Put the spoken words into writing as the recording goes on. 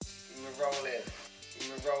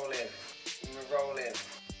rolling.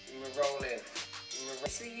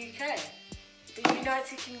 It's the UK. The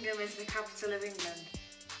United Kingdom is the capital of England.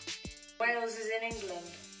 Wales is in England.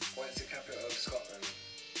 What's the capital of Scotland?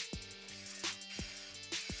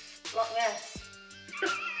 Loch Ness.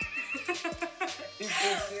 You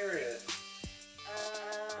being serious?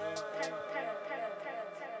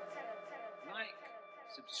 Like,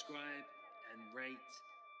 subscribe, and rate,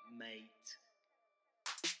 mate.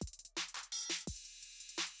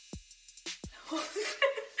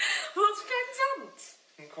 What's Penzance?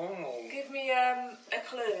 In Cornwall. Give me a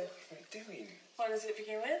clue. What are you doing? What does it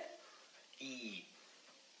begin with? E.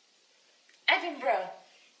 Edinburgh.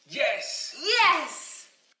 Yes! Yes!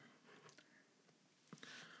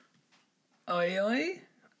 Oi, oi.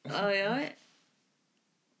 Oi, oi.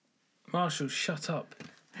 Marshall, shut up.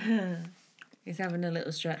 He's having a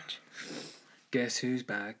little stretch. Guess who's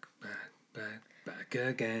back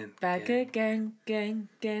again. Back again,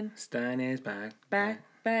 again. Stan is back. Back.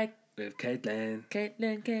 With Caitlin.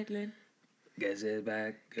 Caitlin. Guess who's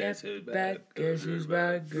back. Guess who's back. back. Guess who's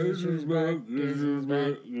back. Guess who's back. Guess who's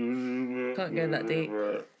back. Can't go that deep.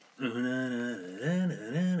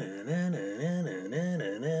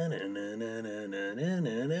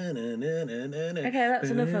 Okay, that's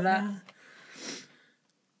enough of that.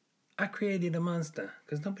 I created a monster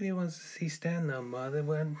because nobody wants to see Stan no more than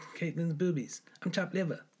when Caitlin's boobies. I'm chopped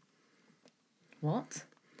liver. What?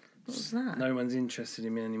 What was that? No one's interested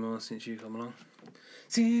in me anymore since you come along.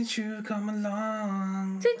 Since you come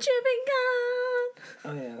along. Since you've been gone.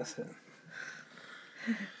 Oh yeah, that's it.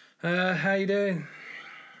 How you doing?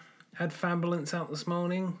 Had Fambulance out this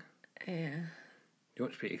morning. Yeah. You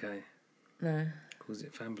watch PTK? No. Calls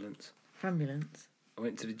it Fambulance. Ambulance. I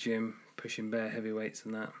went to the gym, pushing bare heavy weights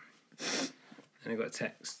and that. And I got a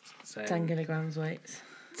text saying 10 kilograms weights.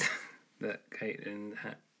 that Caitlin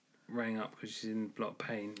rang up because she's in a lot of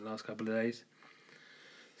pain the last couple of days.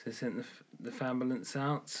 So they sent the Fambulance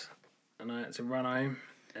out and I had to run home.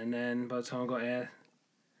 And then by the time I got here,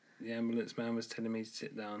 the ambulance man was telling me to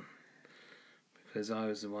sit down because I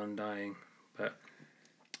was the one dying. But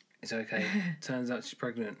it's okay. Turns out she's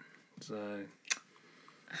pregnant. So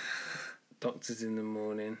doctors in the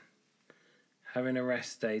morning. Having a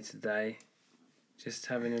rest day today. Just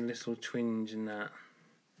having a little twinge and that.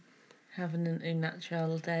 Having an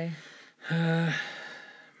unnatural day.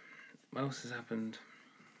 What else has happened?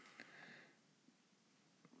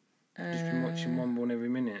 Just been watching One Born Every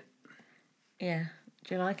Minute. Yeah.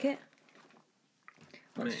 Do you like it?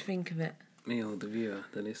 What do you Me. think of it? Me or the viewer,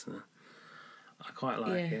 the listener. I quite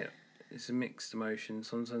like it. It's a mixed emotion.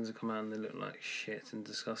 Sometimes they come out and they look like shit and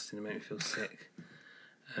disgusting and make me feel sick.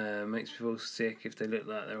 Makes me feel sick if they look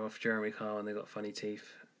like they're off Jeremy Kyle and they got funny teeth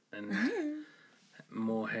and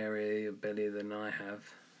more hairy belly than I have.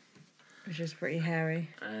 Which is pretty hairy.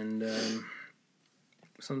 And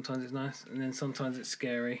sometimes it's nice and then sometimes it's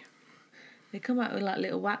scary. They come out with like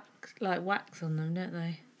little wax on them, don't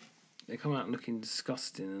they? They come out looking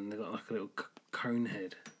disgusting and they've got like a little cone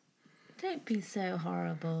head. Don't be so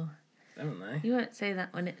horrible. Don't they? You won't say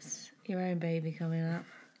that when it's your own baby coming out.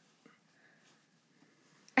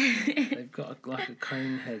 They've got a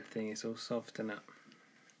cone head thing. It's all soft and that.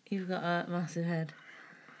 You've got a massive head.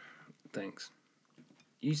 Thanks.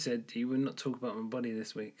 You said you would not talk about my body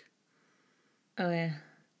this week. Oh yeah.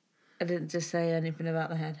 I didn't just say anything about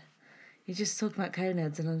the head. You just talk about cone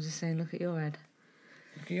heads and I'm just saying look at your head.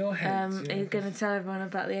 Look at your head. Are you going to tell everyone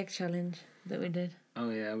about the egg challenge that we did?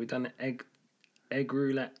 Oh yeah, we done an egg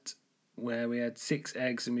roulette where we had 6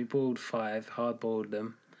 eggs and we boiled 5, hard boiled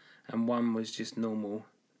them, and 1 was just normal,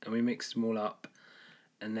 and we mixed them all up,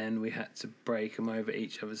 and then we had to break them over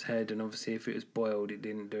each other's head, and obviously if it was boiled it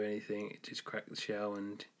didn't do anything, it just cracked the shell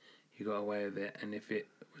and you got away with it, and if it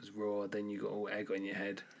was raw then you got all egg on your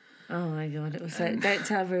head. Oh my god, it was so... Don't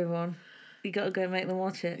tell everyone. You got to go make them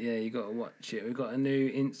watch it. Yeah, you got to watch it. We've got a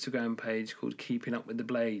new Instagram page called Keeping Up With The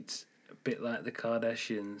Blades, a bit like the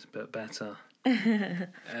Kardashians but better.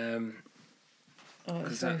 Oh, it's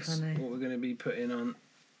Because so that's funny. what we're going to be putting on,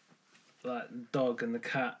 like the dog and the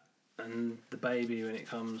cat and the baby when it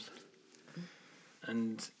comes,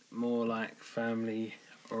 and more like family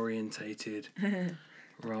orientated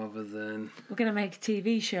rather than We're going to make a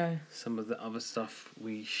TV show. some of the other stuff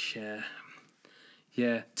we share.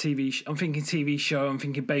 Yeah, I'm thinking TV show, I'm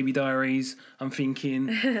thinking Baby Diaries, I'm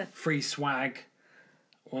thinking free swag.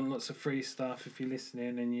 I want lots of free stuff. If you're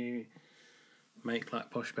listening and you make like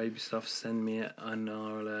posh baby stuff, send me it and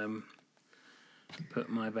I'll put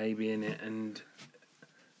my baby in it and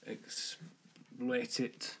exploit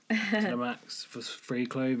it to the max for free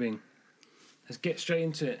clothing. Let's get straight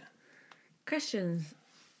into it. Questions.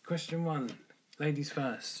 Question 1. Ladies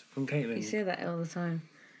first from Caitlin. You say that all the time.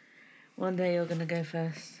 One day you're gonna go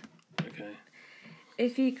first. Okay.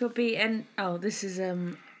 If you could be this is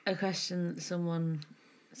a question that someone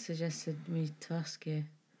suggested me to ask you.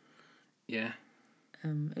 Yeah.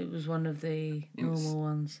 It was one of the normal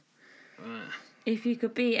ones. Right. If you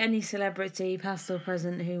could be any celebrity, past or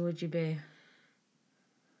present, who would you be?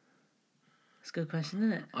 That's a good question,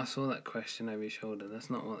 isn't it? I saw that question over your shoulder. That's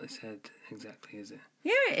not what they said exactly, is it?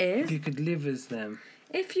 Yeah, it is. If you could live as them.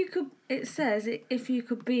 If you could, it says if you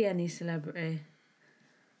could be any celebrity.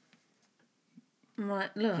 I'm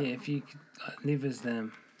like, look. Yeah, if you could live as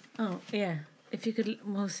them. Oh, yeah. If you could,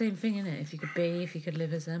 well, same thing, innit? If you could be, if you could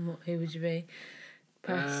live as them, who would you be?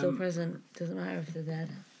 Past or present, doesn't matter if they're dead.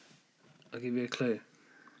 I'll give you a clue.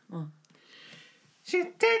 What? She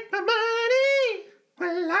take my money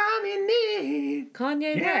while I'm in need.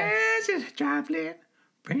 Kanye West. Yes, it's a trifling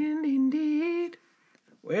friend indeed.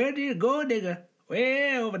 Where did you go, digger?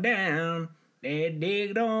 Way over down. They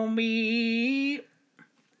digged on me.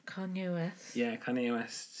 Kanye West. Yeah, Kanye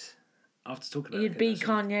West. After talking about You'd be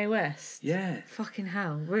Kanye West? Yeah. Fucking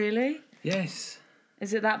hell. Really? Yes.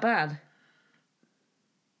 Is it that bad?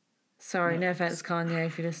 Sorry, no offence, Kanye,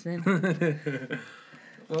 if you're listening.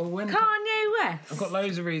 Well, when Kanye West! I've got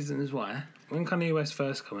loads of reasons why. When Kanye West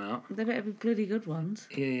first came out, They better be bloody good ones.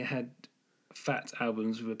 he had fat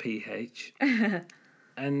albums with a PH.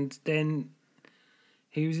 And then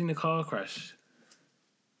he was in a car crash.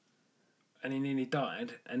 And he nearly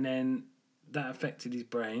died. And then that affected his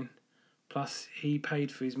brain. Plus, he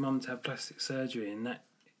paid for his mum to have plastic surgery. And that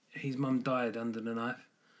his mum died under the knife.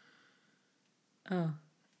 Oh.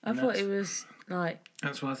 I And thought it was like...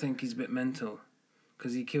 That's why I think he's a bit mental.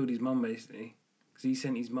 Because he killed his mum, basically. Because he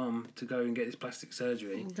sent his mum to go and get his plastic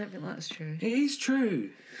surgery. I don't think that's true. It is true.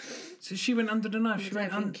 So she went under the knife. I She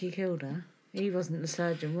don't went think he killed her. He wasn't the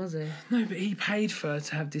surgeon, was he? No, but he paid for her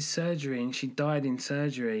to have this surgery and she died in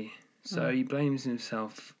surgery. So he blames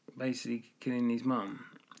himself, basically killing his mum.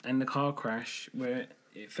 And the car crash, where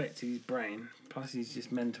it affected his brain, plus he's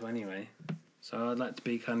just mental anyway. So I'd like to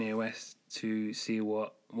be Kanye West to see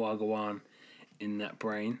what Wagwan in that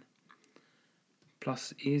brain.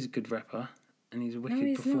 Plus, he is a good rapper and he's a wicked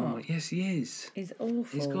he's performer. not. Yes, he is. He's awful.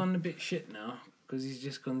 He's gone a bit shit now because he's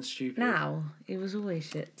just gone stupid. Now, he was always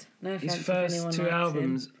shit. No offence His if first anyone two likes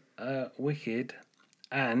albums are Wicked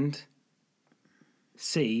and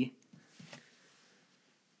C.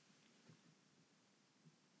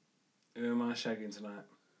 Who am I shagging tonight?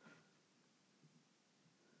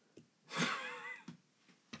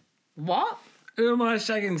 What? Who am I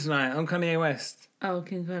shagging tonight? I'm Kanye West. Oh,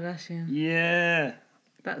 Kim Kardashian. Yeah.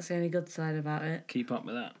 That's the only good side about it. Keep up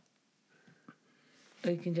with that.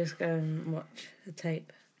 Or you can just go and watch the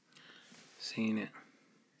tape. Seen it.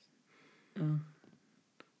 Oh.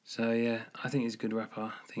 So, yeah, I think he's a good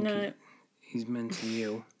rapper. I think No. he's mentally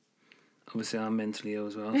ill. Obviously, I'm mentally ill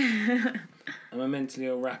as well. I'm a mentally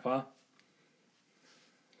ill rapper.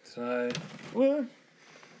 So, What?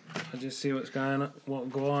 I'll just see what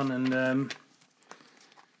go on and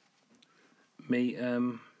meet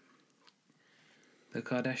the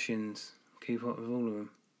Kardashians. Keep up with all of them.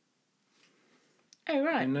 Oh,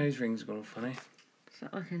 right. Your nose ring's gone funny. Is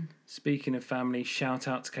that looking? Speaking of family, shout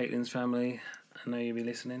out to Caitlin's family. I know you'll be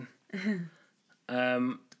listening.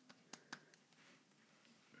 Go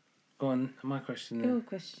on, my question then. Your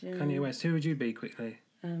question. Kanye West, who would you be quickly?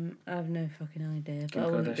 I have no fucking idea. Kim But I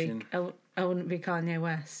wouldn't be. Kardashian. I wouldn't be Kanye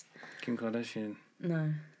West. Kim Kardashian.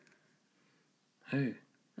 No. Who?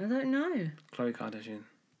 I don't know. Khloe Kardashian.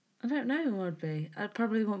 I don't know who I'd be. I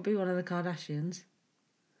probably won't be one of the Kardashians.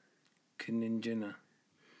 Kendall Jenner.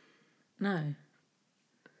 No.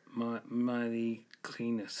 Miley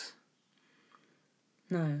Cleanus.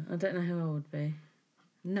 No, I don't know who I would be.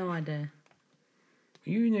 No idea.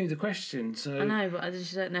 You knew the question, so... I know, but I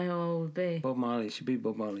just don't know who I would be. Bob Marley. Should be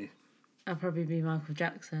Bob Marley. I'd probably be Michael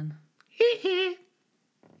Jackson.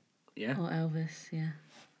 Yeah? Or Elvis, yeah.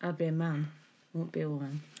 I'd be a man. I wouldn't be a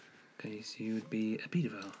woman. Okay, so you would be a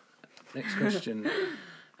pedophile. Next question.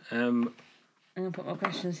 I'm I'm going to put my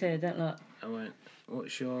questions here, don't look. I won't.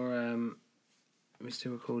 What's your...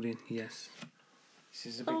 Mr. Recording? Yes. This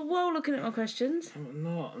is a bit... Oh, well, looking at my questions. I'm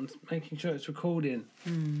not. I'm making sure it's recording.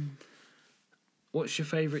 What's your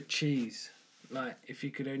favourite cheese? Like, if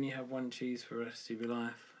you could only have one cheese for the rest of your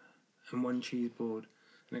life and one cheese board,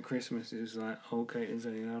 and at Christmas it was like, oh, Caitlin's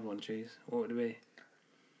only allowed one cheese, what would it be?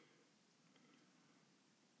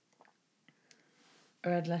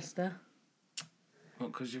 Red Leicester.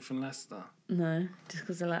 What, because you're from Leicester? No, just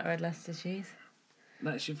because I like Red Leicester cheese.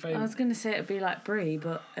 That's your I favourite? was going to say it'd be like brie,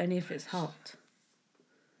 but only if it's hot.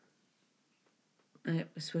 And it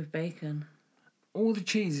was with bacon. all the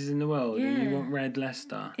cheeses in the world, and you Yeah. want red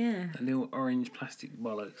Leicester. Yeah. A little orange plastic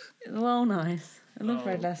bollocks. Well, nice. I love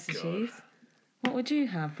red Oh, Leicester God. cheese. What would you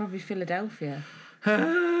have? Probably Philadelphia.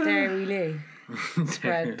 Dairy Lee.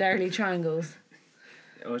 Spread. Dairy Lee triangles.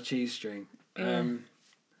 Or cheese string. Yeah.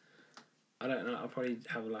 I don't know. I'll probably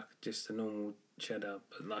have like just a normal cheddar,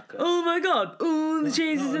 but like a. Oh my god! All the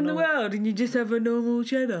cheeses not a in the normal- world, and you just have a normal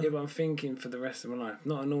cheddar. Yeah, but I'm thinking for the rest of my life,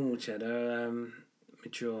 not a normal cheddar.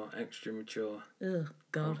 Mature, extra mature, Ugh,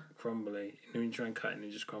 God. crumbly. You know, when you try and cut it and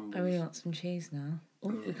it just crumbles. I really want some cheese now. Oh,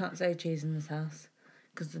 we can't say cheese in this house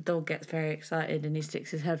because the dog gets very excited and he sticks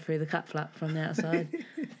his head through the cat flap from the outside,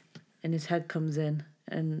 and his head comes in,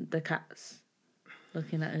 and the cat's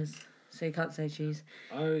looking at us. So you can't say cheese.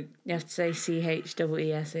 Oh, You have to say CHEESE.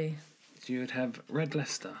 so you would have red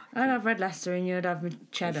Leicester. I'd have red Leicester and you'd have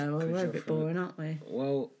cheddar. Well, Could we're a you bit offer me- boring, aren't we?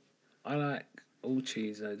 Well, I like all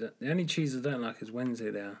cheese. Though. The only cheese I don't like is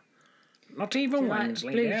Wensleydale. Not even Do you like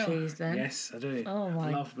Wensleydale. blue cheese then? Yes, I do. Oh my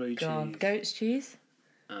I love blue God. cheese. Goat's cheese?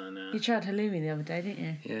 Oh no. You tried halloumi the other day, didn't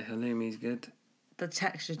you? Yeah, halloumi's good. The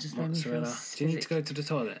texture just made me feel Mozzarella. Do you need to sick. go to the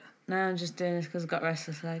toilet? No, I'm just doing this because I've got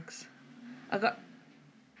restless legs.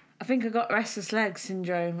 I think I got restless leg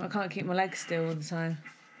syndrome. I can't keep my legs still all the time.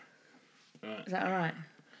 Right. Is that alright?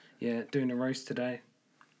 Yeah, doing a roast today.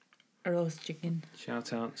 A roast chicken.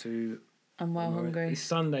 Shout out to. I'm well hungry. It's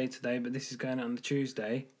Sunday today, but this is going out on the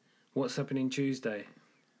Tuesday. What's happening Tuesday?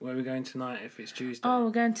 Where are we going tonight if it's Tuesday? Oh,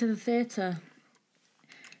 we're going to the theatre.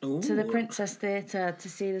 Ooh. To the Princess Theatre to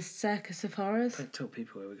see the Circus of Horrors. Don't tell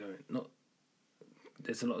people where we're going. Not.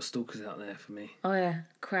 There's a lot of stalkers out there for me. Oh yeah,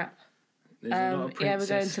 crap. There's a lot of Yeah, we're going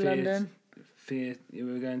Princess to London.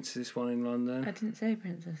 We're going to this one in London. I didn't say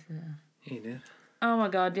Princess Theatre. Yeah, you did. Oh my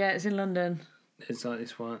god, yeah, it's in London. It's like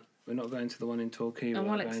this one. We're not going to the one in Torquay. I'm We're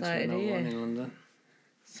well going excited, to are another you? one in London.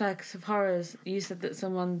 Circus of Horrors. You said that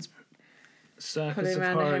someone's Circus Put it of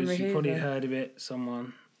around the Horrors. Henry You probably Hoover. heard of it.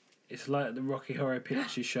 Someone. It's like the Rocky Horror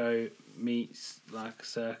Picture Show meets like a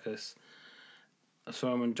circus. I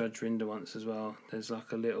saw him on Judge Rinder once as well. There's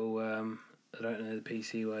like a little. I don't know the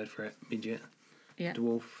PC word for it. Midget. yeah,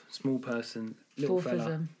 Dwarf. Small person. Little fella.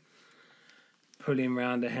 dwarfism. Pulling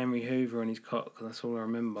round a Henry Hoover on his cock. That's all I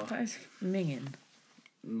remember. That is minging.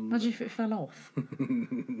 Imagine if it fell off.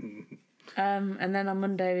 And then on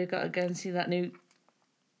Monday we've got to go and see that new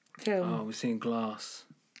film, Oh, we're seeing Glass,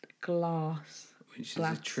 Glass. which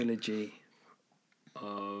Glass. is a trilogy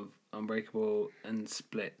of Unbreakable and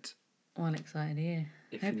Split. Well, excited, yeah.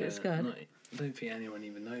 If Hope you know it's that. good. I don't think anyone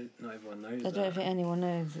even knows. Not everyone knows I that. don't think anyone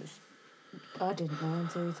knows. I didn't know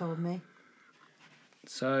until you told me.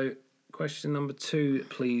 So, question number 2,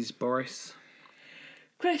 please, Boris.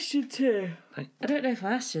 Question 2. Hey. I don't know if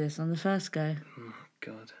I asked you this on the first go, Oh,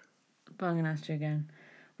 God. but I'm going to ask you again.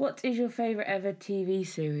 What is your favourite ever TV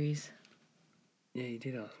series? Yeah, you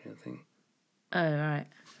did ask me, I think. Oh, right.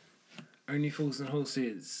 Only Fools and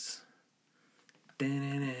Horses.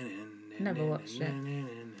 Never watched it.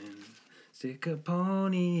 Stick a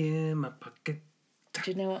pony in my pocket.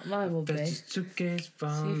 Do you know what mine will be? Fetch a suitcase See if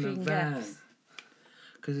from you the can van. guess.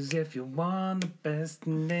 Cause if you want the best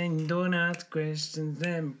and then you don't ask questions,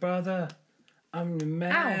 then brother, I'm your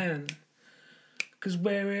man. Cause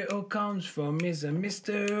where it all comes from is a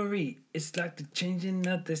mystery. It's like the changing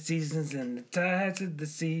of the seasons and the tides of the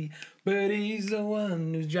sea. But he's the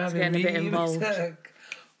one who's driving getting a me bit involved. berserk.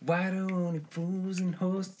 Why do only fools and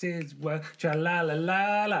horses work? Tra la la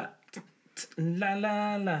la la. La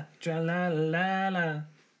la la. Tra la la la.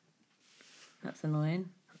 That's annoying.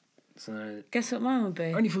 So, Guess what mine would be?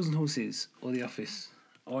 Only Fools and Horses or The Office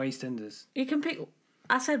or EastEnders. You can pick...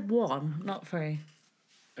 I said 1, not 3.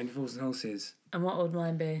 Only Fools and Horses. And what would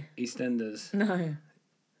mine be? EastEnders. No.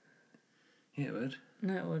 Yeah, it would.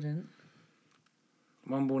 No, it wouldn't.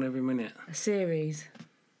 One born every minute. A series.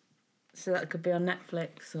 So that could be on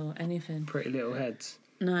Netflix or anything. Pretty Little Heads.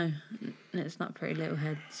 No, it's not Pretty Little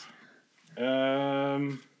Heads. What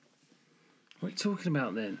are you talking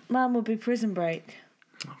about then? Mine would be Prison Break.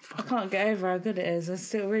 Oh, I fuck. can't get over how good it is. I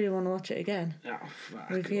still really want to watch it again. Oh, fuck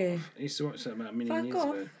With you. off. I used to watch that about a million Fuck years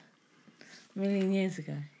off. ago. A million years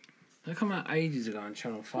ago. They come out ages ago on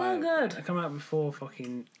Channel 5. Oh, good. They come out before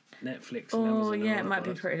fucking Netflix and Oh, Amazon and yeah, all it that might be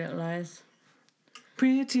bollocks. Pretty Little Lies.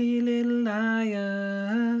 Pretty Little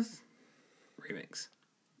Liars. Remix.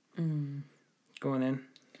 Go on then.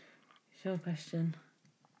 Sure question.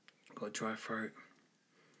 Got a dry throat.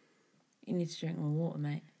 You need to drink more water,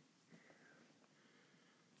 mate.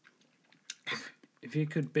 If you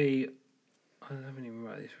could be... I haven't even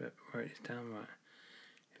wrote this down right.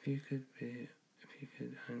 If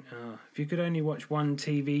you could only watch one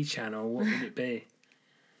TV channel, what would it be?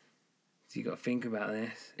 So you got to think about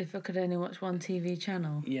this. If I could only watch one TV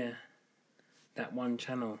channel, Yeah. That one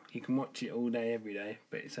channel. You can watch it all day, every day,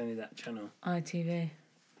 but it's only that channel. ITV.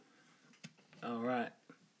 Oh, right.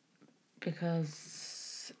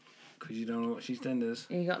 Because Because you don't want to watch EastEnders.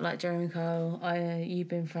 you got like Jeremy Kyle, You've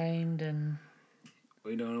Been Framed, and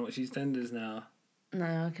We don't want to watch EastEnders now.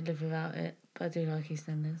 no, I could live without it. But I do like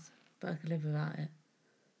EastEnders. But I could live without it.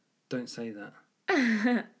 Don't say that.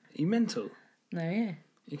 Are you mental? No, yeah.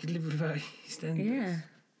 You could live without EastEnders? Yeah.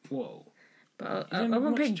 Whoa. But You I don't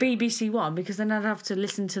won't pick watch BBC One because then I'd have to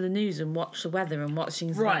listen to the news and watch the weather and watch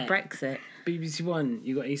things Right. like Brexit. BBC One,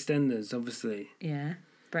 you got EastEnders, obviously. Yeah,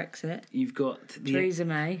 Brexit. You've got Theresa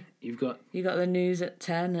May. You've got You got the news at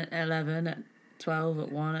 10, at 11, at 12,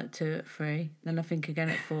 at 1, at 2, at 3. Then I think again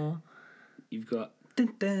at 4. You've got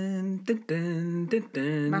dun, dun, dun, dun, dun,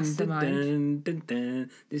 dun, Mastermind. Dun, dun, dun.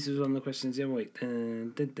 This was one of the questions the other week.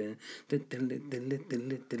 Dun, dun, dun, dun, dun, dun, dun,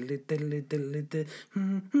 dun, dun, dun, dun, dun, dun.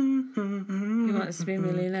 You want to be a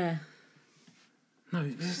millionaire? No,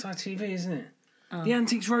 this is ITV, isn't it? Oh. The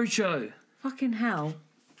Antiques Roadshow. Fucking hell.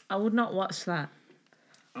 I would not watch that.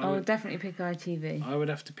 I would would- definitely pick ITV. I would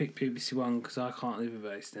have to pick BBC One because I can't live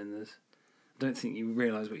without EastEnders. I don't think you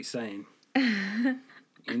realise what you're saying.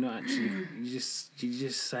 You're not actually. You're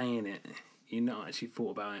just saying it. You're not actually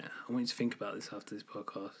thought about it. I want you to think about this after this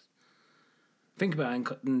podcast. Think about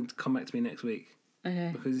it and come back to me next week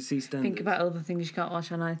Okay. because it's EastEnders. Think about all the things you can't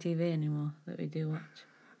watch on ITV anymore that we do watch.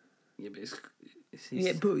 Yeah, but it's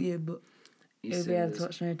Yeah, but you'll be able EastEnders. to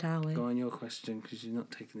watch No Towie. Go on your question because you're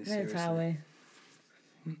not taking this No seriously. Towie.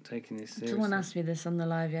 Not taking this seriously. Someone asked me this on the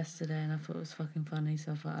live yesterday and I thought it was fucking funny,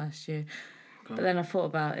 so I thought I'd ask you. Go on. But then I thought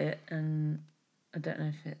about it and I don't know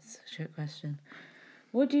if it's a trick question.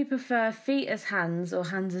 Would you prefer feet as hands or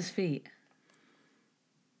hands as feet?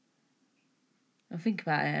 I think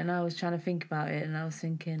about it and I was trying to think about it and I was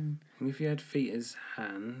thinking If you had feet as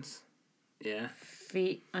hands, yeah.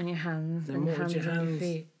 feet on your hands Then and what would hands your on your hands-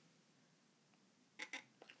 feet.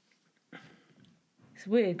 It's a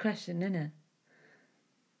weird question, isn't it?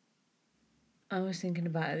 I was thinking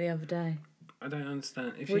about it the other day. I don't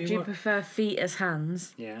understand. If Would you wa- prefer feet as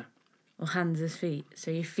hands Yeah. or hands as feet? So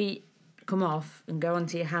your feet come off and go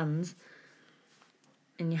onto your hands,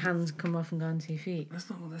 and your hands come off and go onto your feet. That's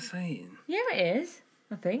not what they're saying. Yeah, it is,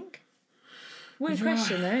 I think. Weird Would you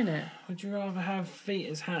question, though, isn't it? Would you rather have feet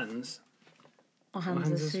as hands Or or hands,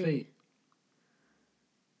 as feet?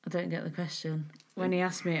 I don't get the question. When he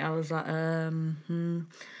asked me, I was like, I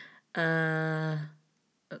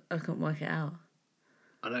couldn't work it out.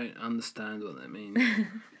 I don't understand what that means.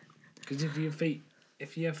 Because if you have feet, I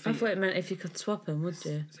thought it meant if you could swap them, would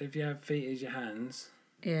you? so if you have feet as your hands,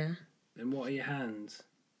 Yeah. then what are your hands?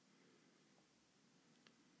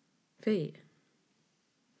 Feet.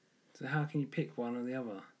 So how can you pick one or the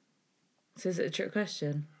other? So is it a trick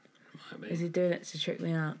question? Might be. Is he doing it to trick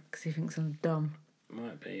me out because he thinks I'm dumb?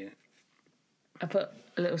 Might be. I put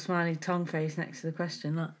a little smiley tongue face next to the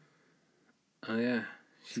question, look. Oh yeah,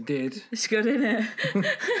 she did. It's good, isn't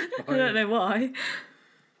it? I don't know why.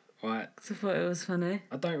 Right. 'Cause I thought it was funny.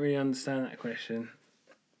 I don't really understand that question.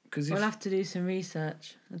 Because if We'll have to do some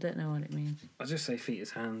research. I don't know what it means. I'll just say feet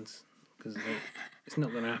as hands, because it's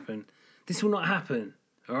not going to happen. This will not happen.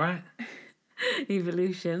 All right.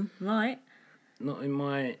 Evolution. Right. Not in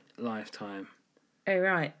my lifetime. Oh,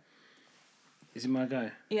 right. Is it my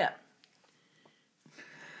go? Yeah.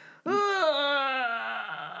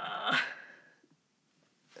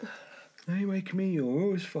 Now you're making me yawn. You're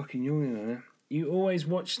always fucking yawning on it. You always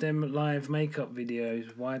watch them live makeup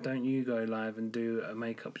videos. Why don't you go live and do a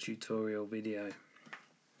makeup tutorial video?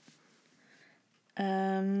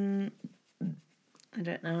 I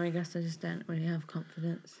don't know. I guess I just don't really have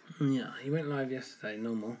confidence. Yeah, you went live yesterday,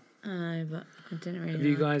 normal. I know, but I didn't really Have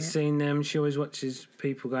you like guys it. seen them? She always watches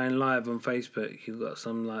people going live on Facebook. You've got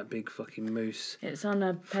some like big fucking moose. It's on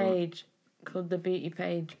a page called the Beauty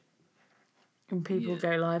Page. And people Yeah.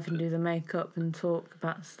 go live and do the makeup and talk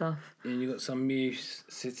about stuff. And you've got some muse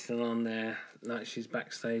sitting on there like she's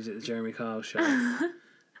backstage at the Jeremy Kyle show.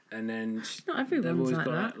 And then Not they've everyone's always like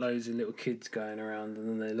got that. like loads of little kids going around, and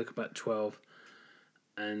then they look about 12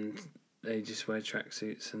 and they just wear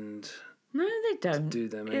tracksuits and No, they don't. do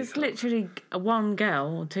their makeup. It's literally one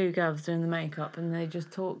girl or two girls doing the makeup and they just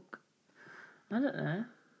talk. I don't know.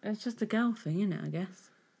 It's just a girl thing, isn't it, I guess?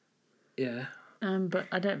 Yeah. But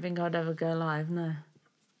I don't think I'd ever go live, no.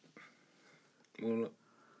 Well,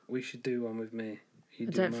 we should do one with me. You I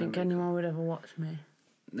do don't my think makeup. anyone would ever watch me.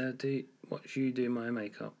 No, watch you do my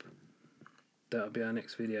makeup. That'll be our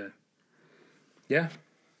next video. Yeah?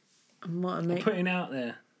 And what I I'm make. putting out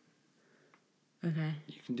there. Okay.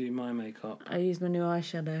 You can do my makeup. I use my new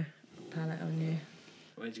eyeshadow. palette on you.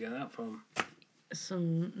 Where'd you get that from?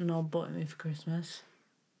 Some knob bought me for Christmas.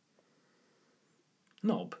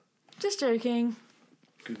 Knob. Just joking.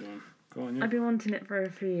 Good one. Go on, yeah. I've been wanting it for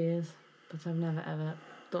a few years, but I've never ever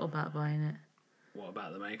thought about buying it. What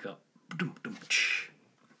about the makeup?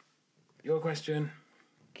 Your question.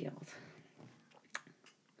 God.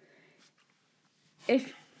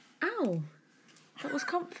 Ow! That was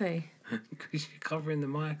comfy. Because you're covering the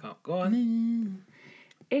mic up. Go on.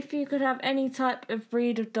 If you could have any type of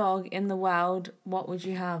breed of dog in the world, what would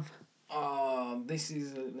you have? Oh, this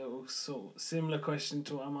is a little sort of similar question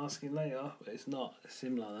to what I'm asking later, but it's not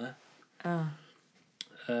similar Oh.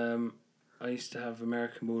 there. I used to have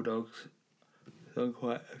American Bulldogs. So I'm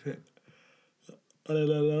quite...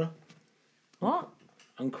 What?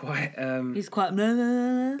 I'm quite He's quite...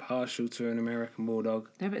 They're partial to an American Bulldog,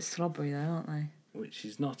 a bit slobbery though, aren't they? which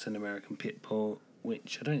is not an American Pit Bull,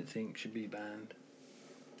 which I don't think should be banned.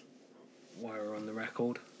 While we're on the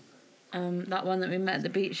record. That one that we met at the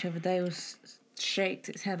beach the other day was shaked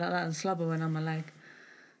its head like that and slobber went on my leg.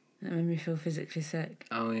 That made me feel physically sick.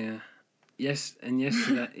 Oh yeah. Yes, and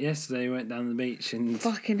yesterday we went down the beach and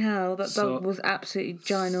Fucking hell, that dog was absolutely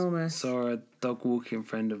ginormous. saw a dog walking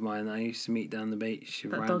friend of mine that I used to meet down the beach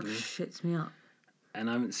That randomly. dog shits me up. And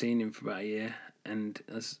I haven't seen him for about a year. And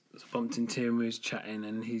I bumped into him, we was chatting,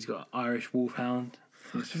 and he's got Irish Wolfhound.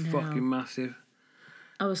 It's Fucking hell. fucking massive.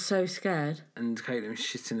 I was so scared. And Caitlin was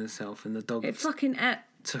shitting herself, and the dog It fucking ate.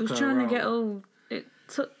 took It was her trying to get roll. all... It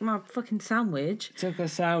took my fucking sandwich. took a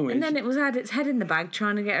sandwich. And then it had its head in the bag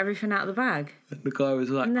trying to get everything out of the bag. And the guy was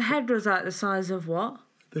like... And the head was like the size of what?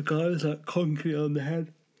 The guy was like concrete on the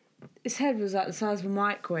head. Its head was like the size of a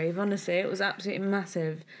microwave, honestly. It was absolutely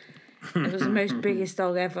massive. It was the most biggest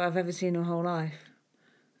dog I've ever seen in my whole life.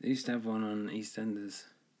 They used to have one on EastEnders.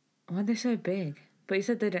 Why are they so big? But you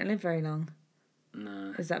said they don't live very long.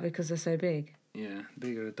 No. Is that because they're so big? Yeah,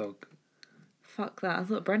 bigger a dog. Fuck that. I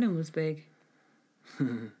thought Brennan was big.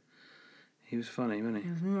 He was funny, wasn't He he?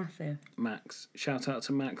 was massive. Max. Shout out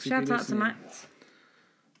to Max. if Shout you're out to listening. Max.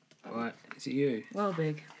 Right, is it you? Well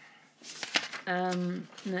big. No,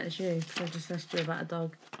 it's you. 'Cause I just asked you about a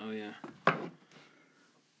dog. Oh, yeah.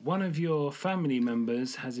 One of your family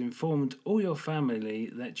members has informed all your family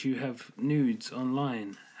that you have nudes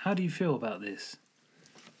online. How do you feel about this?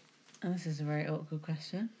 Oh, this is a very awkward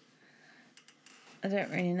question. I don't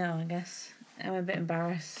really know, I guess. I'm a bit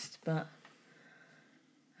embarrassed, but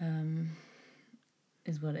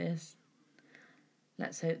is what it is.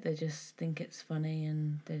 Let's hope they just think it's funny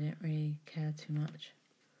and they don't really care too much.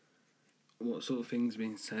 What sort of things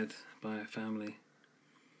being said by a family?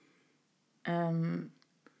 I've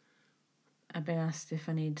been asked if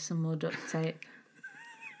I need some more duct tape.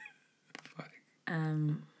 Fuck.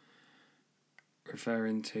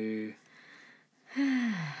 Referring to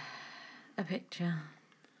A picture.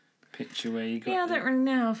 picture where you got... Yeah, I don't really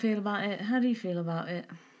know how I feel about it. How do you feel about it?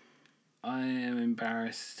 I am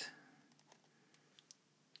embarrassed.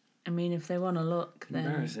 I mean, if they want to look, then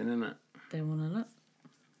Embarrassing, isn't it? they want to look.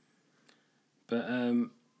 But,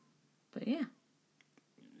 yeah,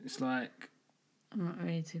 it's like... I'm not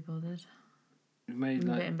really too bothered. We've made I'm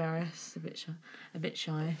a like... bit embarrassed, a bit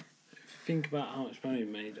shy. Think about how much money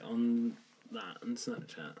we made on that and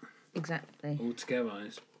Snapchat. Exactly. Altogether,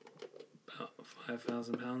 it's about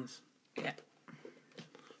 £5,000. Yeah.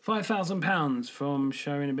 £5,000 from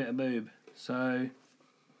showing a bit of boob. So,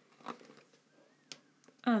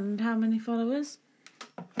 And how many followers?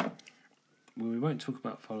 well, we won't talk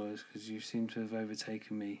about followers because you seem to have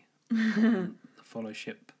overtaken me. The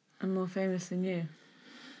followship. I'm more famous than you.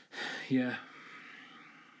 Yeah.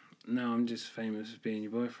 Now I'm just famous as being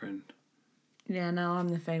your boyfriend. Yeah, now I'm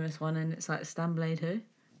the famous one, and it's like Stan Blade who?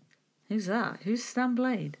 Who's that? Who's Stan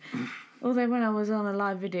Blade? Although when I was on a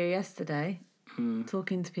live video yesterday,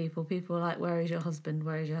 talking to people were like, where is your husband?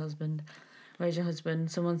 Where is your husband? Where's your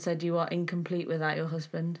husband? Someone said you are incomplete without your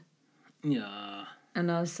husband. Yeah.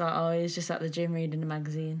 And I was like, oh, he's just at the gym reading a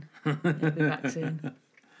magazine. He'll be back soon.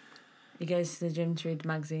 He goes to the gym to read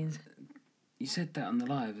magazines. You said that on the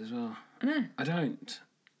live as well. I know. I don't.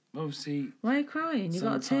 Obviously, Why are you crying? You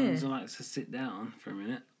got a tear. sometimes I like to sit down for a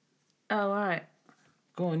minute. Oh, all right.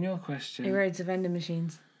 Go on, your question. He rides the vending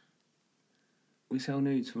machines. We sell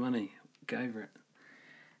nudes for money. Get over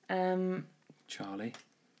it. Charlie.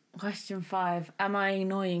 Question 5. Am I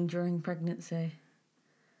annoying during pregnancy?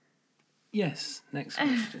 Yes, next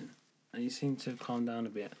question. You seem to have calmed down a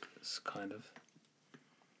bit. It's kind of.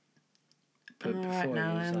 But I'm alright before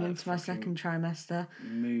now. you was I'm like into my fucking second trimester.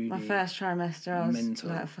 moody, My first trimester, I was mental.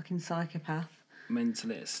 like a fucking psychopath.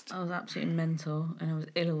 mentalist. I was absolutely mental, and I was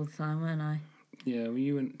ill all the time, weren't I? Yeah, well,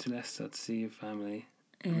 you went to Leicester to see your family.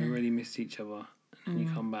 And we Yeah. really missed each other. And you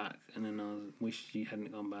come back, and then I wished you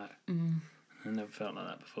hadn't gone back. I never felt like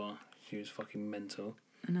that before. She was fucking mental.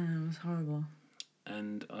 I know, it was horrible.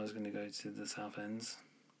 And I was going to go to the South Ends.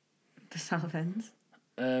 The South Ends.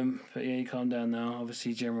 But yeah, you calm down now.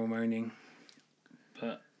 Obviously, general moaning.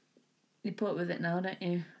 But You put up with it now, don't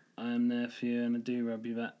you? I am there for you, and I do rub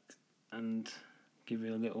you back and give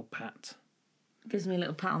you a little pat. Gives me a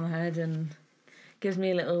little pat on the head and gives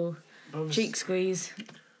me a little cheek squeeze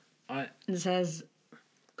and says,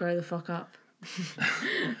 grow the fuck up.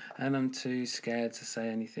 And I'm too scared to say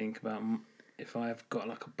anything about if I've got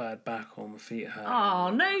like a bad back or my feet hurt.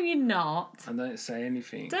 Oh, no, you're not. I don't say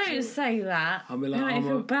anything. Don't say that. I'll be You like, make me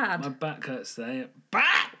feel bad. my back hurts today.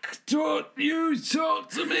 Back! Talk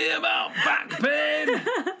to me about back pain!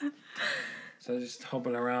 So I just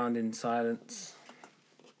hobble around in silence.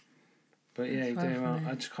 But yeah, you're doing well.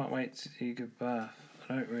 I just can't wait to see you give birth.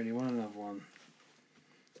 I don't really want another one.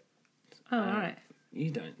 Oh, alright.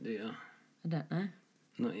 You don't, do you? I don't know.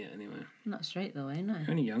 Not yet, anyway. I'm not straight the way, no.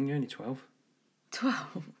 You're only young, you're only 12.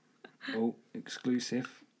 12? Oh,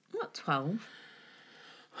 exclusive. I'm not 12.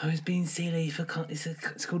 I was being silly for...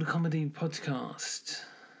 It's called a comedy podcast.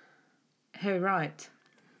 Who, right?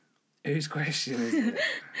 Whose question is it?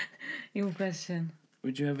 Your question.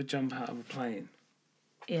 Would you ever jump out of a plane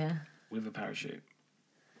Yeah. with a parachute?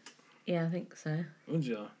 Yeah, I think so. Would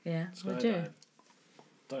you? Yeah, would you?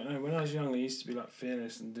 Don't know. When I was young, I used to be like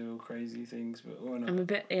fearless and do all crazy things, but when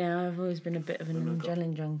I've always been a bit of an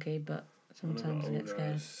adrenaline junkie, but when sometimes I get I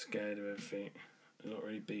scared. was scared of everything. I got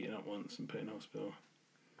really beaten up once and put in hospital.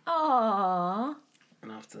 Aww.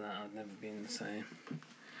 And after that, I've never been the same.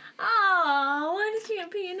 Aww, why did you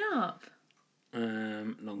get beaten up?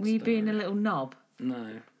 Long Were you story. being a little knob?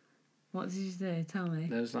 No. What did you do? Tell me.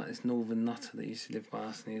 There was like this northern nutter that used to live by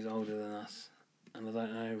us, and he was older than us. And I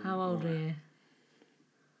don't know. How old were you?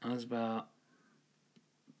 I was about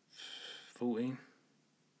 14.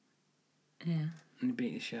 Yeah. And he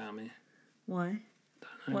beat the shit out of me. Why?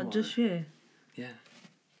 Don't know What, why. just you? Yeah.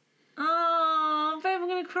 Oh, babe, I'm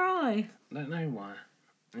going to cry. Don't know why.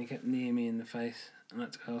 And he kept kneeing me in the face, and I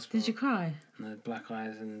had to go to hospital. Did you cry? And I had black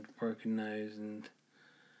eyes and broken nose and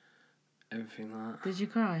everything like that. Did you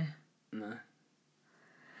cry? No.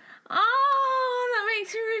 Oh, that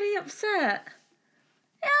makes me really upset.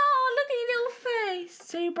 Oh, look at your little face.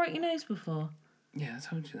 So you broke your nose before? Yeah, I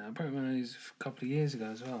told you that. I broke my nose a couple of years ago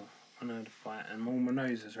as well. When I had a fight, and all my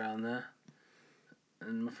nose was around there.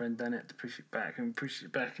 And my friend Dan had to push it back, and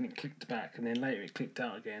it clicked back, and then later it clicked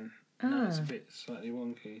out again. Now it's a bit slightly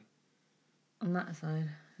wonky. On that side,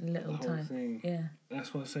 a little The whole tiny. thing. Yeah.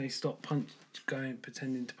 That's why I say stop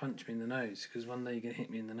pretending to punch me in the nose, because one day you're going to hit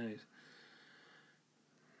me in the nose.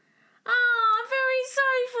 Oh, I'm very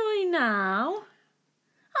sorry for you now.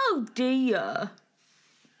 Oh dear.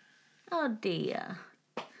 Oh dear.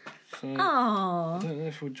 So, I Oh. don't know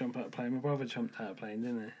if we'll jump out of plane. My brother jumped out of plane,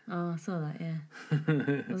 didn't Oh, I saw that, yeah.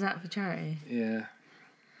 he? Was that for charity? Yeah.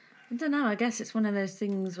 I don't know, I guess it's one of those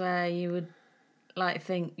things where you would like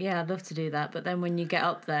think, yeah, I'd love to do that, but then when you get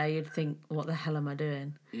up there you'd think, what the hell am I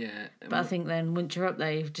doing? Yeah. But I think then once you're up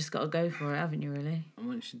there you've just got to go for it, haven't you really? And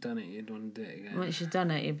once you've done it, you'd want to do it again. Once you've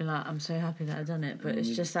done it you'd be like, I'm so happy that I've done it, but it's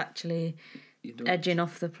just actually You'd want- edging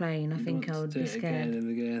off the plane. I you'd think want I to would do be it scared. Again and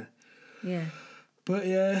again. Yeah. But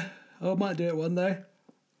yeah, I might do it one day.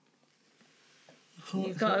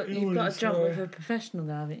 You've got to jump with a professional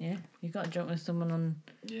though, haven't you? You've got to jump with someone on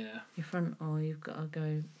Yeah. your front, or you've got to go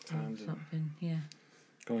do Tandem. something. Yeah.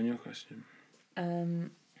 Go on, your question.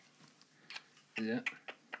 Yeah.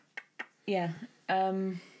 Yeah.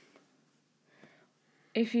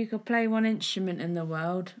 If you could play one instrument in the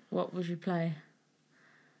world, what would you play?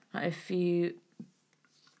 Like if you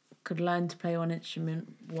could learn to play one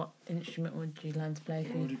instrument, what instrument would you learn to play?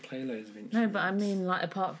 I already play loads of instruments. No, but I mean like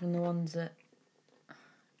apart from the ones that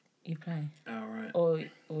you play. Oh, right. Or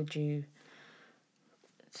would you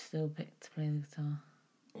still pick to play the guitar?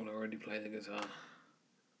 Well, I already play the guitar.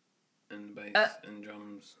 And bass and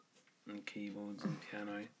drums and keyboards and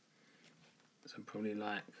piano. So probably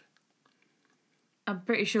like... I'm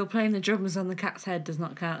pretty sure playing the drums on the cat's head does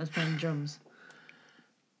not count as playing drums.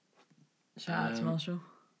 Shout out to Marshall.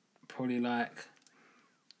 Probably like...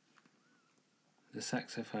 the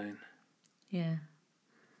saxophone. Yeah.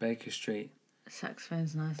 Baker Street.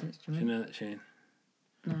 Saxophone's a nice Do you instrument. know that tune?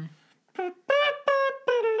 No.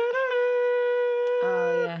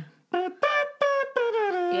 Oh, yeah.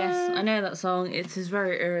 Yes, I know that song. It is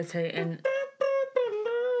very irritating.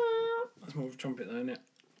 That's more of a trumpet though, isn't it?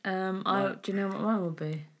 Do you know what mine would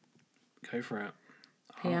be? Go for it.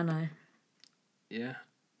 Piano. Yeah.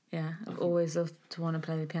 Yeah, I've always loved to want to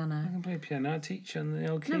play the I piano. can play piano. I teach on the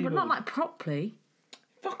old No, keyboard. but not like properly.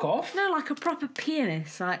 Fuck off. No, like a proper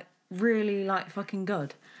pianist, like really like fucking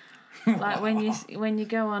good. Like when you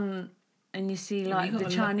go on and you see like got the a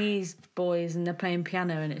lot- Chinese boys and they're playing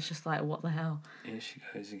piano and it's just like, what the hell? Here she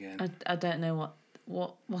goes again. I don't know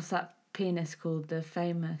what's that pianist called? The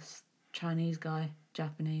famous Chinese guy,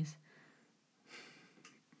 Japanese.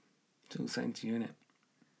 It's all the same to you, innit?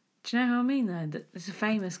 Do you know who I mean though? It's a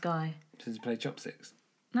famous guy. Does he play chopsticks?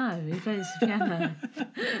 No, he plays the piano.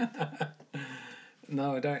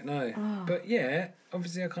 No, I don't know. Oh. But yeah,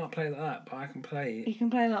 obviously I can't play like that, but I can play. You can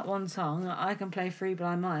play like one song. I can play Three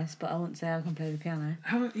Blind Mice, but I wouldn't say I can play the piano.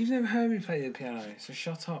 You've never heard me play the piano, so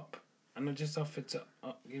shut up. And I just offered to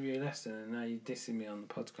give you a lesson, and now you're dissing me on the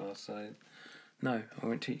podcast, so no, I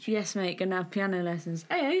won't teach you. Yes, mate, gonna have piano lessons.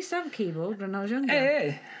 Hey, I used to have a keyboard when I was younger.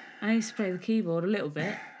 Hey! I used to play the keyboard a little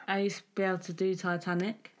bit. I used to be able to do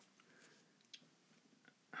Titanic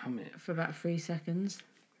Hum it. for about 3 seconds.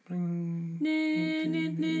 Bling.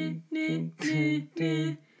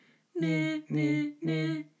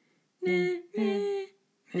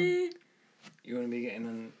 You want to be getting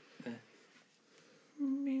on there?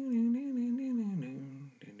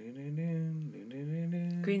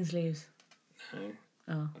 Greensleeves. No,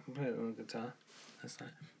 Oh. I can play it on the guitar. That's like.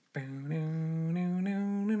 Oh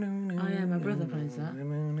yeah, my brother plays that.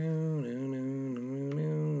 And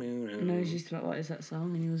I always used to be like, what is that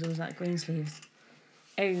song? And he was always like, Greensleeves.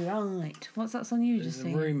 Oh, right. What's that song you were There's just a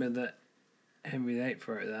singing? rumour that Henry VIII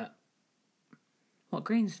wrote that. What,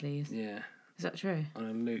 Greensleeves? Yeah, Is that true? on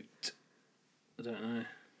a lute. I don't know.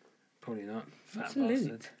 Probably not. Fat What's a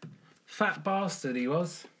bastard. lute? Fat bastard he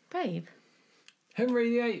was. Babe, Henry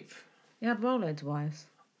VIII. he had loads of wives.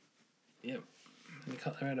 Yep. And he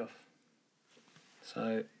cut their head off.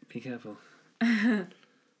 So, be careful. Is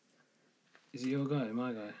it your guy or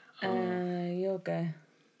my guy? You'll go.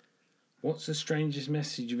 What's the strangest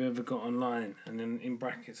message you've ever got online? And then in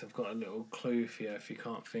brackets I've got a little clue for you if you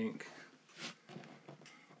can't think.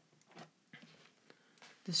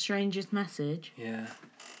 The strangest message. Yeah.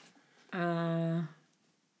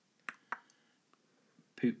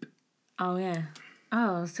 Poop. Oh yeah.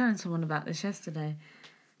 Oh, I was telling someone about this yesterday.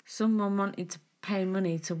 Someone wanted to pay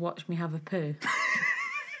money to watch me have a poo.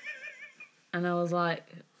 And I was like,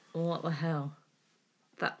 what the hell?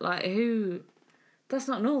 That's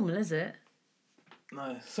not normal, is it?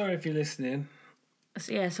 No, sorry if you're listening.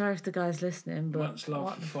 So, yeah, sorry if the guy's listening, but Much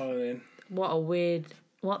love for following.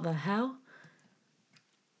 what the hell?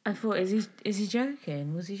 I thought, is he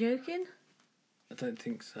joking? Was he joking? I don't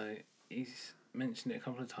think so. He's mentioned it a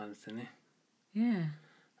couple of times, didn't he? Yeah.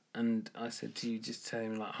 And I said to you, just tell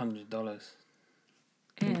him like $100. Yeah.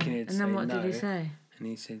 Thinking he'd And then say what no. did he say? And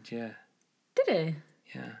he said, yeah. Did he?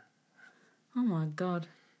 Yeah. Oh my god.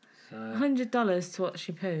 So, $100 to watch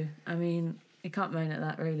you poo. I mean, you can't moan at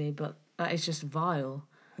that really, but that is just vile.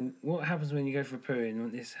 what happens when you go for a poo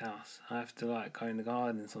in this house? I have to like go in the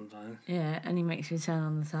garden sometimes. Yeah, and he makes me turn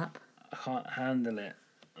on the tap. I can't handle it.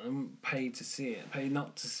 I'm paid to see it. Paid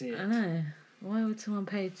not to see it. I know. Why would someone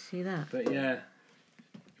pay to see that? But yeah,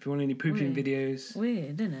 if you want any pooping Weird. videos,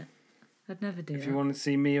 Weird, isn't it? I'd never do if that. you want to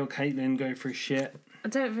see me or Caitlin go through shit, I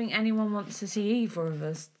don't think anyone wants to see either of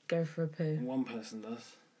us go for a poo. one person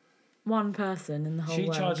does. One person in the whole She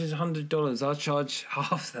world. charges $100. I charge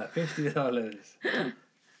half that, $50.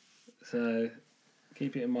 So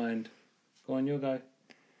keep it in mind. Go on, you'll go.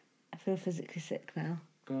 I feel physically sick now.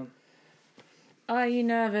 Go on. Are you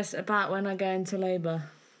nervous about when I go into labour?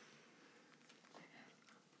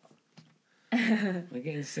 We're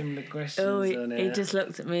getting similar questions Oh, on he here. just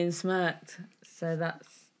looked at me and smirked. So that's...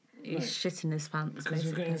 He's Right. shitting his pants, Because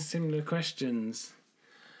we're basically. getting similar questions.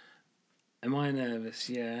 Am I nervous?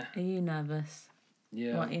 Yeah. Are you nervous?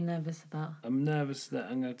 Yeah. What are you nervous about? I'm nervous that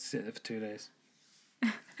I'm going to have to sit there for 2 days.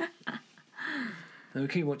 And we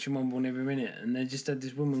keep watching One Born Every Minute, and they just had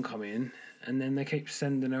this woman come in, and then they keep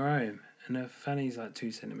sending her home, and her fanny's like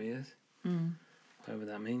 2 centimetres. Mm. Whatever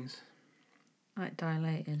that means. Like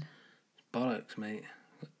dilated. Bollocks, mate.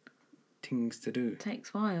 Things to do.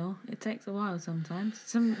 Takes a while. It takes a while sometimes.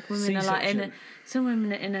 Some women are like C-section. some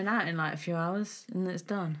women are in and out in like a few hours and it's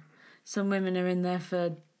done. Some women are in there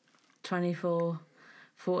for 24,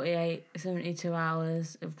 48, 72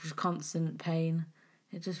 hours of just constant pain.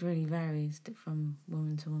 It just really varies from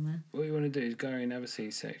woman to woman. What you want to do is go in, have a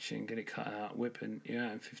C-section, get it cut out, whip, and you're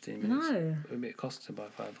out in 15 minutes. No. It'll be costed by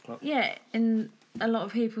 5 o'clock. Yeah, and a lot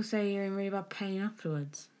of people say you're in really bad pain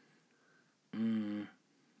afterwards. Mm.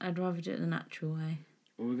 I'd rather do it the natural way.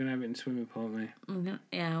 Well, we're going to have it in swimming pool, aren't we?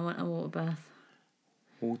 Yeah, I want a water bath.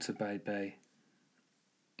 Water baby.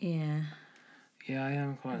 Yeah. Yeah, I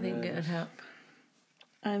am quite I think it would nervous. help.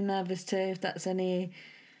 I'm nervous too, if that's any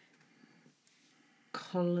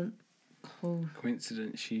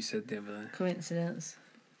Coincidence, she said the other day. coincidence.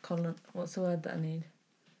 What's the word that I need?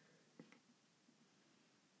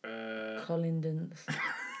 Collindance.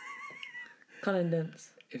 Collindance.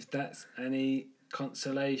 If that's any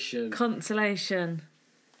consolation. Consolation.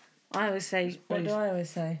 I always say, what do I always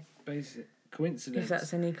say? Basic coincidence. If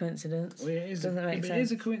that's any coincidence. Well, yeah, it is. Doesn't make It sense.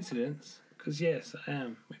 is a coincidence. Because yes, I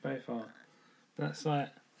am. We both are. That's like.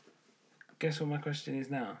 Guess what my question is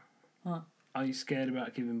now? What? Are you scared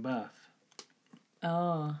about giving birth?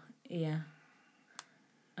 Oh, yeah.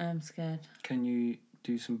 I am scared. Can you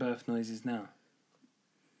do some birth noises now?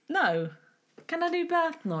 No. Can I do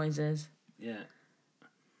birth noises? Yeah.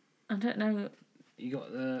 I don't know. You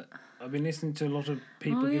got the. I've been listening to a lot of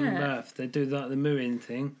people Oh, giving yeah. birth. They do like the mooing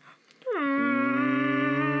thing.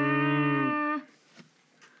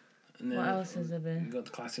 And then What else has there You been? got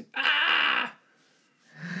the classic. Ah.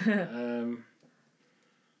 What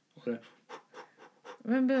a-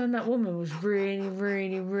 Remember when that woman was really,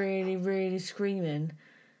 really, really, really screaming,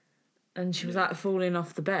 and she was like falling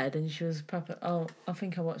off the bed, and she was proper. Oh, I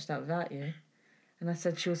think I watched that without you, and I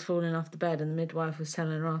said she was falling off the bed, and the midwife was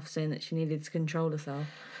telling her off, saying that she needed to control herself.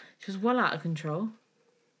 She was well out of control.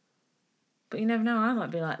 But you never know, I might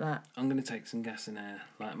be like that. I'm gonna take some gas in air,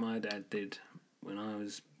 like my dad did when I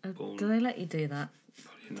was born. Do they let you do that?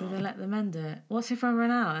 Probably Do not. they let the men do it? What if I run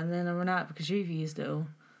out and then I run out because you've used it all?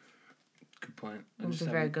 Good point. I wouldn't be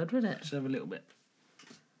very good with it. Just have a little bit.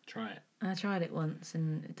 Try it. I tried it once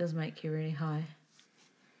and it does make you really high.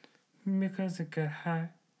 Because it got high.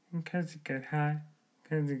 Because it got high.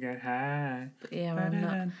 Because it got high. But yeah, I'm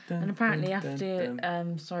not. And apparently after,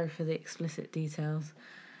 sorry for the explicit details,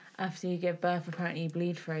 after you give birth, apparently you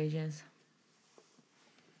bleed for ages.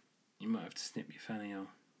 You might have to snip your fanny out.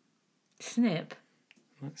 Snip?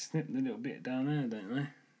 Like snip the little bit down there, don't they?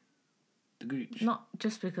 The gooch. Not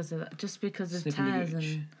just because of that, just because of Snipping the tears gooch.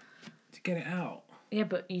 and... To get it out. Yeah,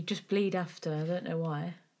 but you just bleed after, I don't know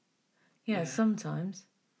why. Yeah, Yeah. sometimes.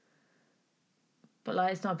 But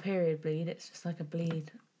like, it's not a period bleed, it's just like a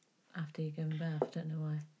bleed after you've given birth, I don't know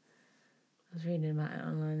why. I was reading about it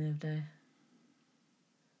online the other day.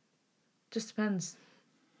 Just depends.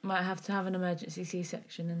 Might have to have an emergency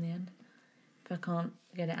C-section in the end. If I can't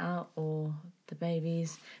get it out, or if the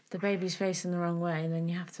baby's facing the wrong way, then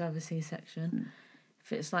you have to have a C-section.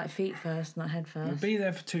 If it's like feet first, not head You'll first. be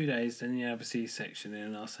there for 2 days, then you have a C-section,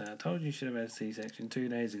 and I'll say, I told you you should have had a C-section 2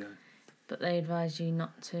 days ago. But they advise you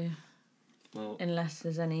not to, Well, unless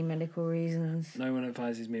there's any medical reasons. no one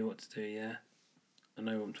advises me what to do, yeah? I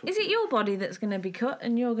know what I'm talking Is it your body that's going to be cut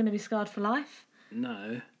and you're going to be scarred for life?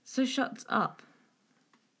 No. So shut up.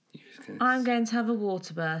 You're just gonna... I'm going to have a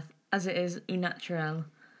water birth, as it is au naturel,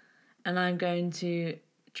 and I'm going to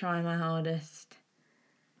try my hardest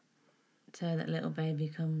so that little baby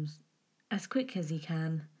comes as quick as he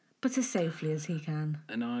can, but as safely as he can.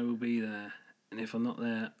 And I will be there. And if I'm not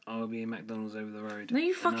there, I will be in McDonald's over the road. No,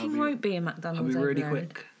 you And I'll fucking be- won't be in McDonald's. I'll be over really the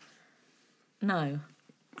road. quick. No.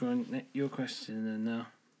 Go on, your question then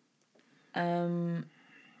now.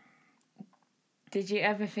 Did you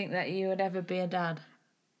ever think that you would ever be a dad?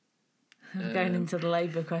 Going into the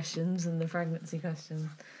labour questions and the pregnancy questions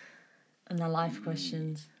and the life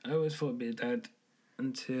questions. I always thought I'd be a dad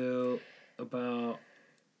until about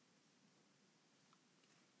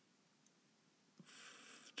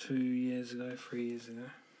 3 years ago.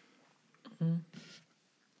 Mm.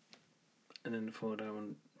 And then I thought I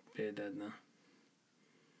want to be a dad now.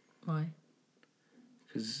 Why?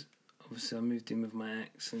 Because obviously I moved in with my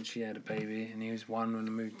ex and she had a baby and he was 1 when I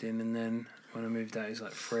moved in, and then when I moved out he was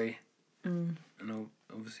like 3. Mm. And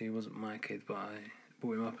obviously he wasn't my kid, but I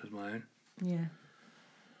brought him up as my own. Yeah.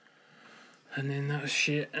 And then that was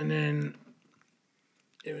shit, and then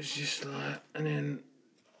it was just like, and then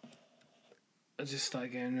I just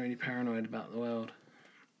started getting really paranoid about the world.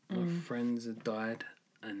 My friends had died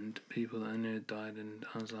and people that I knew had died, and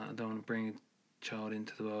I was like, I don't want to bring a child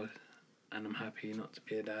into the world, and I'm happy not to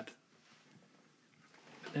be a dad.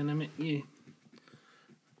 But then I met you,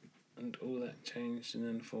 and all that changed, and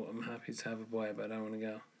then I thought, I'm happy to have a boy, but I don't want a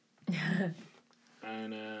girl.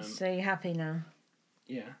 And So you're happy now?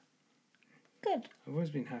 yeah, Good. I've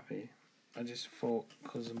always been happy. I just thought,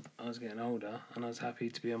 because I was getting older and I was happy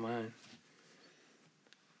to be on my own.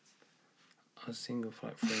 I was single for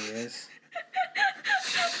like 3 years.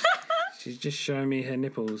 She's just showing me her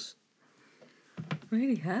nipples.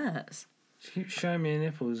 Really hurts. She keeps showing me her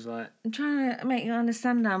nipples like, I'm trying to make you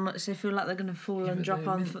understand how much they feel like they're going to fall Yeah, and but drop they're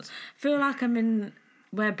on. meant- Feel like I'm in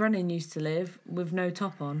where Brennan used to live with no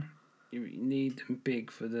top on. you need them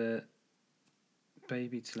big for the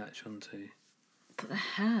baby to latch onto. But they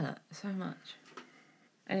hurt so much.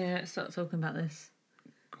 Anyway, let's start talking about this.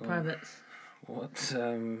 Go on. Privates. What?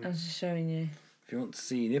 I was just showing you. If you want to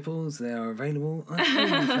see nipples, they are available on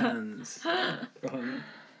OnlyFans.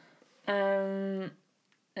 Right.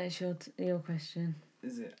 It's your question.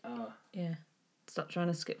 Is it? Yeah. Stop trying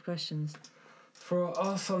to skip questions. For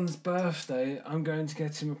our son's birthday, I'm going to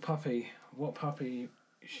get him a puppy. What puppy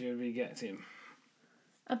should we get him?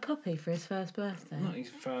 A puppy for his first birthday. Not his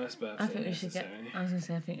first birthday. I think we should get. necessarily. I was gonna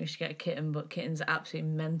say I think we should get a kitten, but kittens are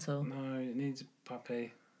absolutely mental. No, it needs a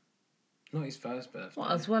puppy. Not his first birthday.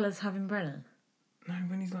 What, as well as having Brennan? No,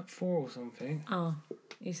 when he's like 4 or something. Oh,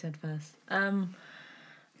 you said first. No,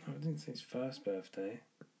 I didn't say his first birthday.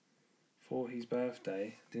 For his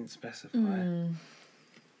birthday, didn't specify.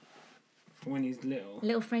 For when he's little.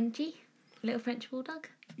 Little Frenchie, little French bulldog.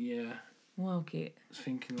 Yeah, Well, cute. I was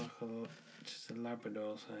thinking like just a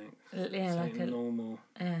Labrador or something. Yeah, like Something normal,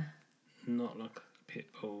 yeah, not like a pit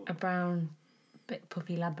bull. a brown bit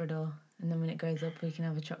puppy Labrador, and then when it grows up, we can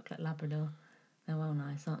have a chocolate Labrador. They're well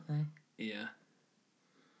nice, aren't they? Yeah,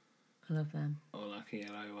 I love them. or like a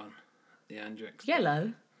yellow one, the Andrex.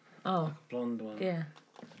 Yellow. Oh, Like a blonde one. yeah.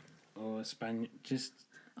 Or a Spaniel. Just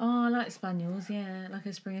Oh, I like spaniels. Yeah, like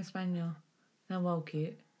a Springer Spaniel. They're well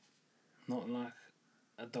cute. not like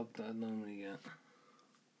a dog that I normally get.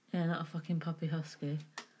 Yeah, not a fucking puppy husky.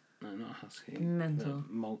 No, not a husky. Mental.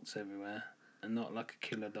 That molts everywhere, and not like a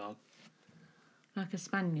killer dog. Like a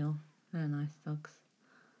spaniel. They're nice dogs.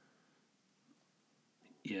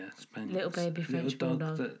 Yeah, Spaniel. Little baby French little dog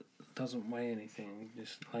bulldog. that doesn't weigh anything.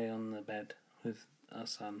 Just lay on the bed with our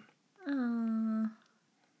son. Ah.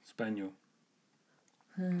 Spaniel.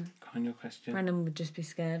 Go on, your question. Brennan would just be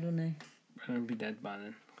scared, wouldn't Brennan would be dead by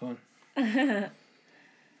then. Go on.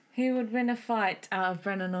 he? Who would win a fight out of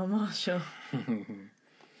Brennan or Marshall?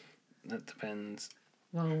 That depends.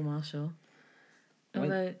 Well, Marshall. When-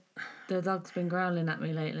 Although the dog's been growling at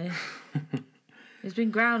me lately. He's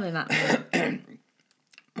been growling at me.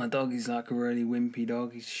 My dog is like a really wimpy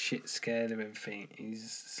dog. He's shit scared of everything. He's a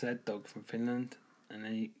sled dog from Finland, and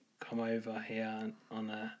then he come over here on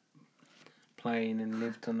a plane and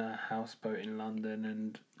lived on a houseboat in London.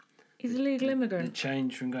 And He's a legal the immigrant.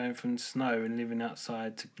 change from going from snow and living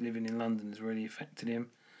outside to living in London has really affected him.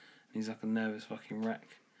 And he's like a nervous fucking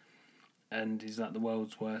wreck. And he's like the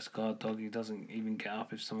world's worst guard dog. He doesn't even get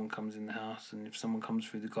up if someone comes in the house, and if someone comes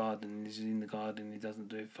through the garden and he's in the garden, he doesn't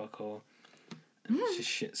do fuck all. And he's just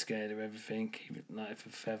shit scared of everything. Even like if a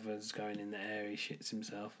feather's going in the air, he shits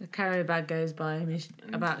himself. The carrier bag goes by him. He's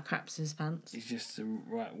And- about craps his pants. He's just a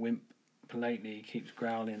right wimp. Lately, he keeps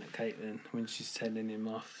growling at Caitlin when she's telling him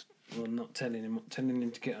off. Well, not telling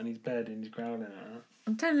him to get on his bed, and he's growling at her.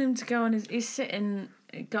 I'm telling him to go on his... He's sitting...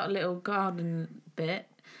 He got a little garden bit,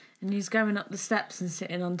 and he's going up the steps and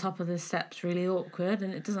sitting on top of the steps really awkward,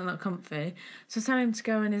 and it doesn't look comfy. So I tell him to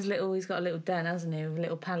go in his little... He's got a little den, hasn't he, with a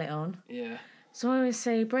little pallet on. Yeah. So I always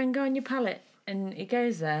say, Bren, go on your pallet. And he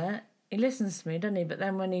goes there. He listens to me, doesn't he? But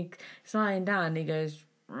then when he's lying down, he goes...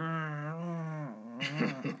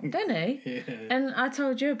 Don't he? Yeah. And I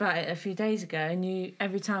told you about it a few days ago, and you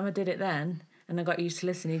every time I did it then, and I got used to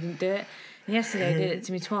listening, he didn't do it. And yesterday he did it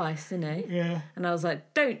to me twice, didn't he? Yeah. And I was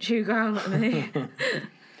like, don't you growl at me.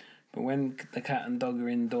 But when the cat and dog are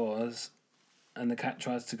indoors, and the cat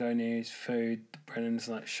tries to go near his food, Brennan's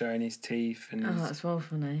like showing his teeth and Oh, he's that's well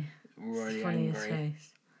funny. really It's funny as angry.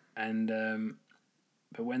 face. And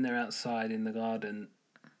but when they're outside in the garden,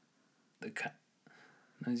 the cat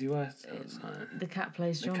knows he works outside. The cat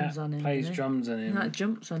plays The drums cat on him. plays doesn't he? drums on And him. like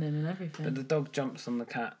jumps on him and everything. But the dog jumps on the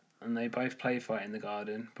cat, and they both play fight in the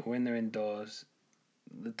garden. But when they're indoors,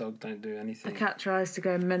 the dog don't do The anything. cat tries to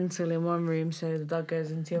go mental in one room, so the dog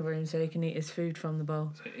goes into the other room so he can eat his food from the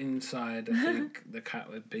bowl. So inside, I think the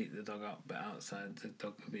cat would beat the dog up, but outside, the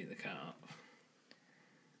dog would beat the cat up.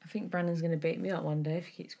 I think Brandon's going to beat me up one day if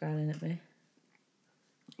he keeps growling at me.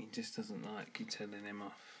 He just doesn't like you telling him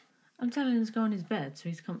off. I'm telling him to go on his bed so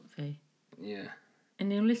he's comfy. Yeah.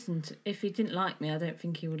 And he'll listen to... If he didn't like me, I don't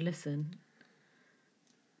think he would listen.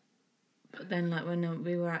 But then, like, when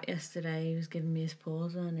we were out yesterday, he was giving me his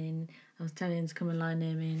paws, wasn't he? And I was telling him to come and lie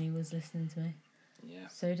near me, and he was listening to me. Yeah.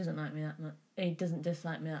 So he doesn't like me that much. He doesn't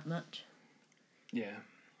dislike me that much. Yeah.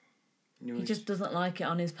 He just doesn't like it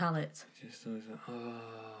on his palate. Just always like,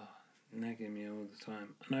 nagging me all the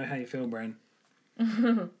time. I know how you feel, Bren.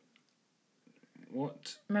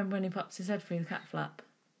 What? Remember when he pops his head through the cat flap?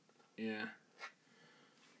 Yeah.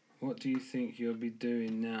 What do you think you'll be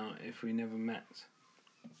doing now if we never met?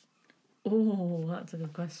 Oh, that's a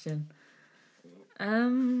good question.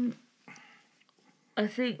 I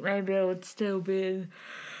think maybe I would still be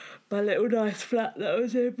my little nice flat that I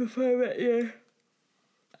was in before I met you.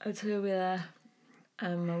 I'd still be there.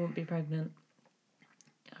 I wouldn't be pregnant.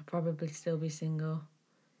 I'd probably still be single.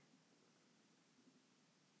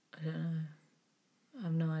 I don't know. I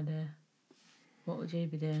have no idea. What would you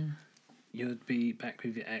be doing? You'd be back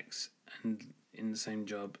with your ex and in the same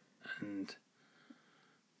job and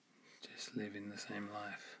just living the same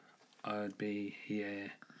life. I would be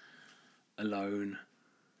here, alone,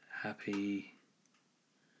 happy.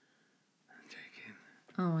 I'm joking.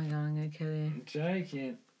 Oh my god, I'm gonna kill you. I'm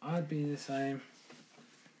joking. I'd be the same.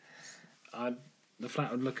 The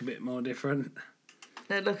flat would look a bit more different.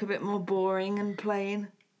 They'd look a bit more boring and plain.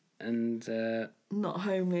 And Not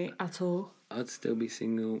homely at all. I'd still be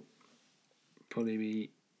single. Probably be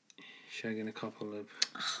shagging a couple of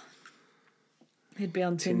He'd be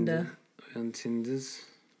on Tinder. On Tinders.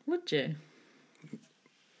 Would you?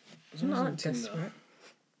 I I'm not on Tinder. desperate.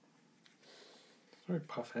 Very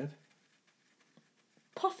puffhead.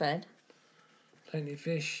 Puffhead? Plenty of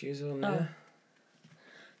fish, is on there.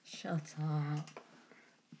 Shut up.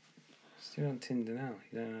 Still on Tinder now.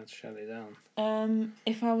 You don't know how to shut it down.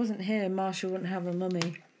 If I wasn't here, Marshall wouldn't have a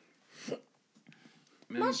mummy.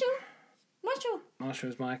 Marshall?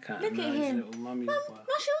 Marshall's my cat. Look and at now his him. little mummy's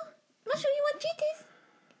Marshall, you want cheetos?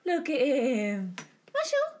 Look at him.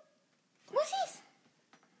 Marshall, what's this?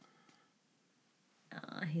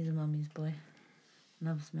 Oh, he's a mummy's boy.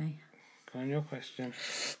 Loves me. Go on, your question.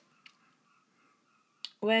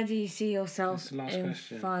 Where do you see yourself That's the last in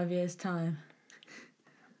question. 5 years' time?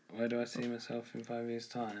 Where do I see myself in 5 years'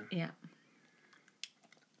 time? Yeah.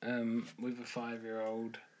 With a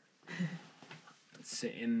 5-year-old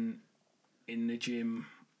sitting in the gym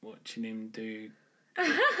watching him do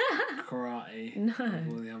karate No. with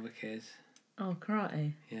all the other kids. Oh,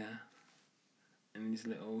 karate. Yeah. In his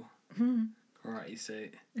little karate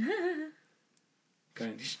suit.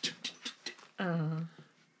 Going Oh.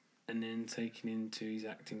 and then taking him to his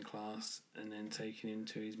acting class, and then taking him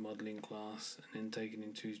to his modelling class, and then taking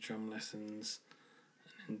him to his drum lessons,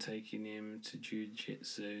 and then taking him to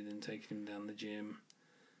jiu-jitsu, then taking him down the gym,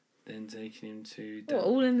 then taking him to... What,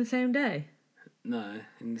 all in the same day? No,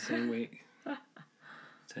 in the same week.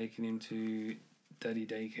 Taking him to Daddy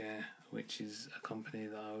Daycare, which is a company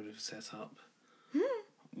that I would have set up,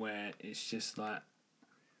 where it's just like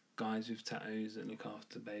guys with tattoos that look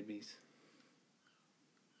after babies.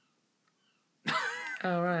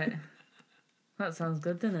 Oh, right. That sounds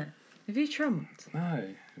good, doesn't it? Have you trumped? No,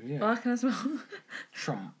 yeah. Why can I smell...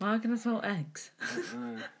 Trump. Why can I smell eggs?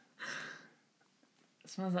 No. It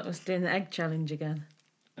smells like we're doing the egg challenge again.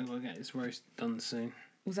 I've got to get this roast done soon.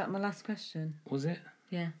 Was that my last question? Was it?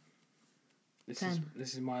 Yeah. This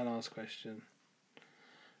is my last question.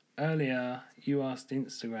 Earlier, you asked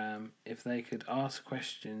Instagram if they could ask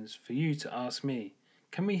questions for you to ask me.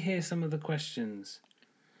 Can we hear some of the questions?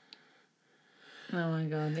 Oh my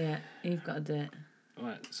god, yeah. You've got to do it.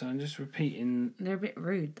 Right, so I'm just repeating. They're a bit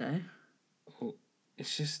rude, though. Well,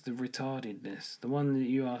 it's just the retardedness. The one that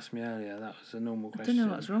you asked me earlier, that was a normal I question. don't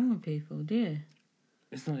know what's wrong with people, do you?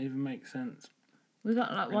 It's not even make sense. We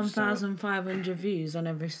got like 1,500 views on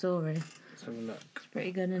every story. Let's have a look. It's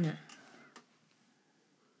pretty good, isn't it?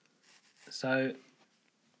 So,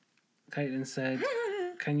 Caitlin said,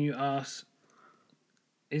 can you ask...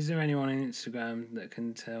 Is there anyone on Instagram that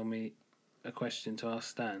can tell me a question to ask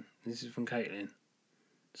Stan? This is from Caitlin.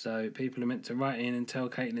 So people are meant to write in and tell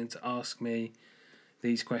Caitlin to ask me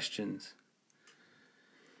these questions.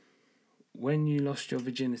 When you lost your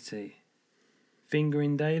virginity?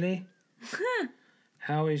 Fingering daily?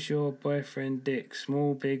 How is your boyfriend dick?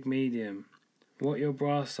 Small, big, medium? What your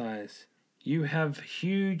bra size? You have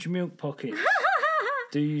huge milk pockets.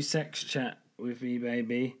 Do you sex chat with me,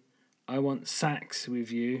 baby? I want sex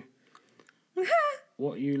with you.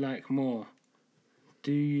 What you like more?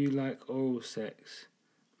 Do you like oral sex?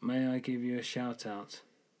 May I give you a shout out?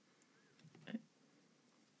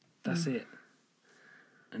 That's it.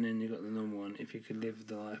 And then you got the normal one. If you could live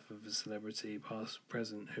the life of a celebrity, past,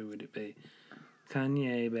 present, who would it be?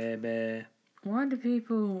 Kanye, baby. Why do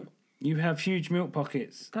people... You have huge milk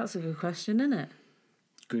pockets. That's a good question, isn't it?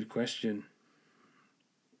 Good question.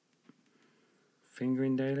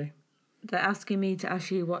 Fingering daily? They're asking me to ask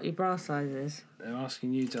you what your bra size is. They're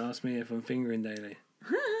asking you to ask me if I'm fingering daily.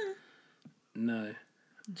 No.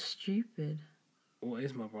 Stupid. What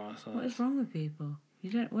is my bra size? What is wrong with people?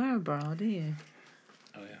 You don't wear a bra, do you?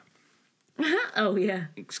 Oh, yeah. Oh, yeah.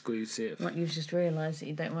 Exclusive. What, you've just realised that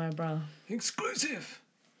you don't wear a bra. Exclusive!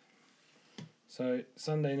 So,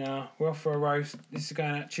 Sunday now. We're off for a roast. This is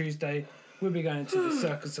going out Tuesday. We'll be going to the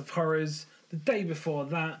Circus of Horrors. The day before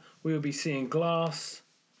that, we will be seeing Glass.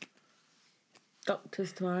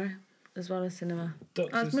 Doctors tomorrow, as well as cinema.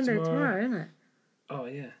 Doctors It's Monday tomorrow, isn't it? Oh,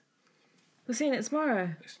 yeah. We're seeing it tomorrow.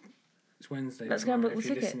 It's Wednesday Let's go and tomorrow book if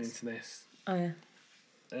the you're listening tickets. to this. Oh,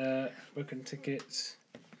 yeah. Booking tickets.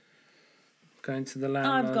 Going to the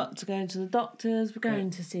landlord. I've got to go to the doctors. We're going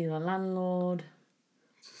to see the landlord.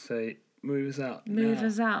 To say, move us out Move now.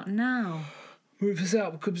 us out now. Move us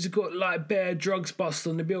out because we've got like bare drugs bust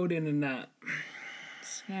on the building and that.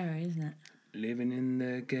 Scary, isn't it? Living in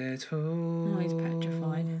the ghetto. Oh, he's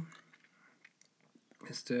petrified.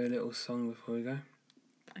 Let's do a little song before we go.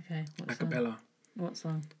 Okay, what A song? cappella. What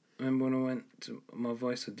song? Remember when I went to my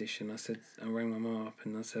voice audition, I rang my mum up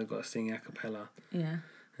and I said I've got to sing a cappella. Yeah.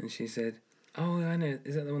 And she said, oh, I know.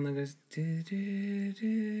 Is that the one that goes do do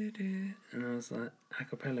do do? And I was like, a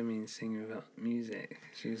cappella means singing without music.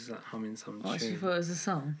 She was like humming some What, tune. she thought it was a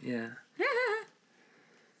song? Yeah.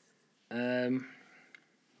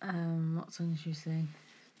 What song did you sing?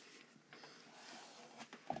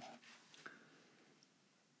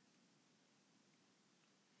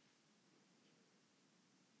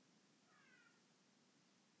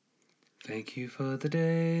 Thank you for the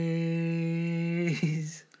days,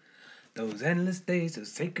 those endless days of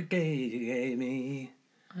sacred days you gave me.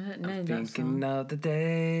 I don't know I'm that thinking song. of the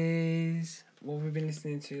days. What have we been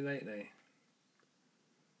listening to lately?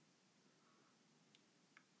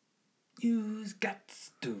 You's got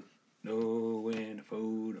to know when to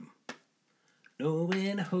fold 'em. Know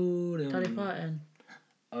when to hold 'em. Dolly Parton.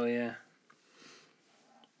 Oh, yeah.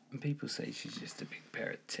 And people say she's just a big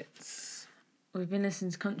pair of tits. We've been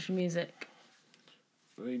listening to country music.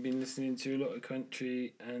 We've been listening to a lot of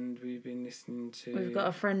country and we've been listening to... We've got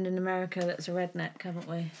a friend in America that's a redneck, haven't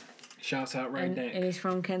we? Shout out And Redneck, he's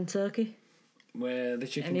from Kentucky. where the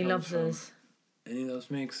chicken And he comes loves from. us. And he loves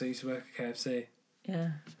me because I used to work at KFC.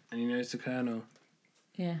 Yeah. And he knows the Colonel.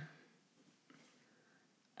 Yeah.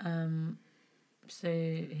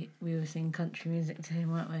 We were singing country music to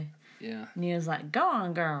him, weren't we? Yeah. And he was like, "Go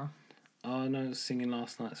on, girl." Oh, no, I was singing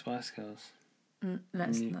last night Spice Girls.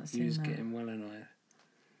 Let's And not you sing was that. getting well annoyed.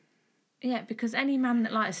 Yeah, because any man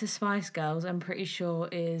that likes the Spice Girls, I'm pretty sure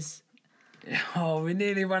is Oh, we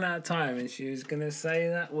nearly run out of time and she was going to say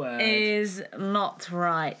that word. is not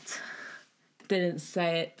right. Didn't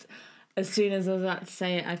say it. As soon as I was about to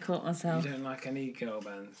say it, I caught myself. You don't like any girl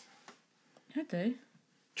bands? I do.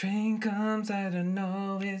 Train comes, I don't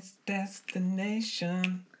know its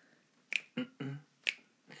destination.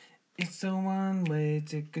 It's a one-way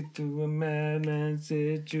ticket to a madman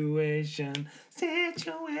situation.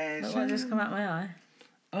 Look what just come out my eye.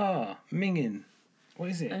 Oh, minging. What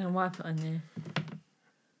is it? I'm gonna wipe it on you.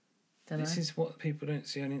 Don't know. This is what people don't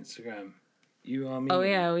see on Instagram. You are minging. Oh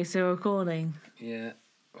yeah, we still recording. Yeah.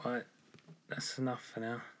 Right. That's enough for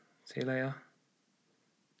now. See you later.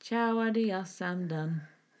 Ciao, adios, I'm done.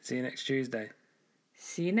 See you next Tuesday.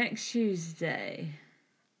 See you next Tuesday.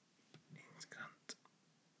 Means cunt.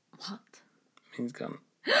 What? Means cunt.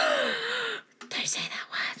 Don't say that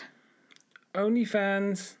word.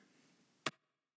 OnlyFans.